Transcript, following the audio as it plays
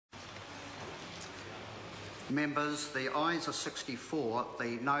Members, the ayes are 64,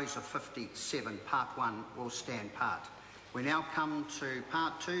 the noes are 57. Part 1 will stand part. We now come to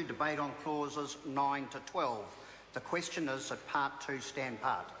Part 2, debate on clauses 9 to 12. The question is that Part 2 stand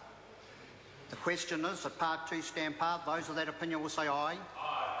part. The question is that Part 2 stand part. Those of that opinion will say aye.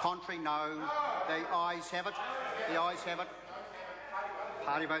 Aye. Contrary, no. The ayes have it. The ayes have it.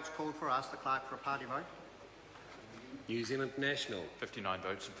 Party vote's called for. Ask the clerk for a party vote. New Zealand National. 59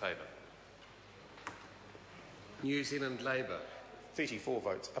 votes in favour. New Zealand Labour. 34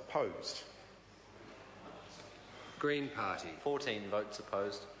 votes opposed. Green Party. 14 votes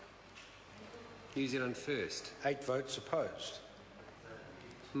opposed. New Zealand First. 8 votes opposed.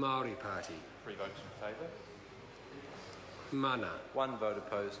 Māori Party. 3 votes in favour. Mana. 1 vote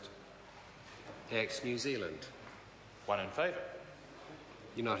opposed. Axe New Zealand. 1 in favour.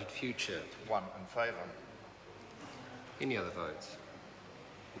 United Future. 1 in favour. Any other votes?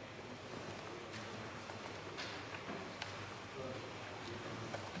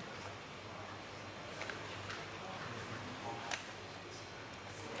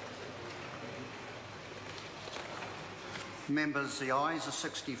 Members, the ayes are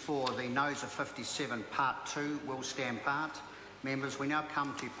 64, the noes are 57. Part 2 will stand part. Members, we now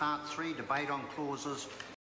come to Part 3, debate on clauses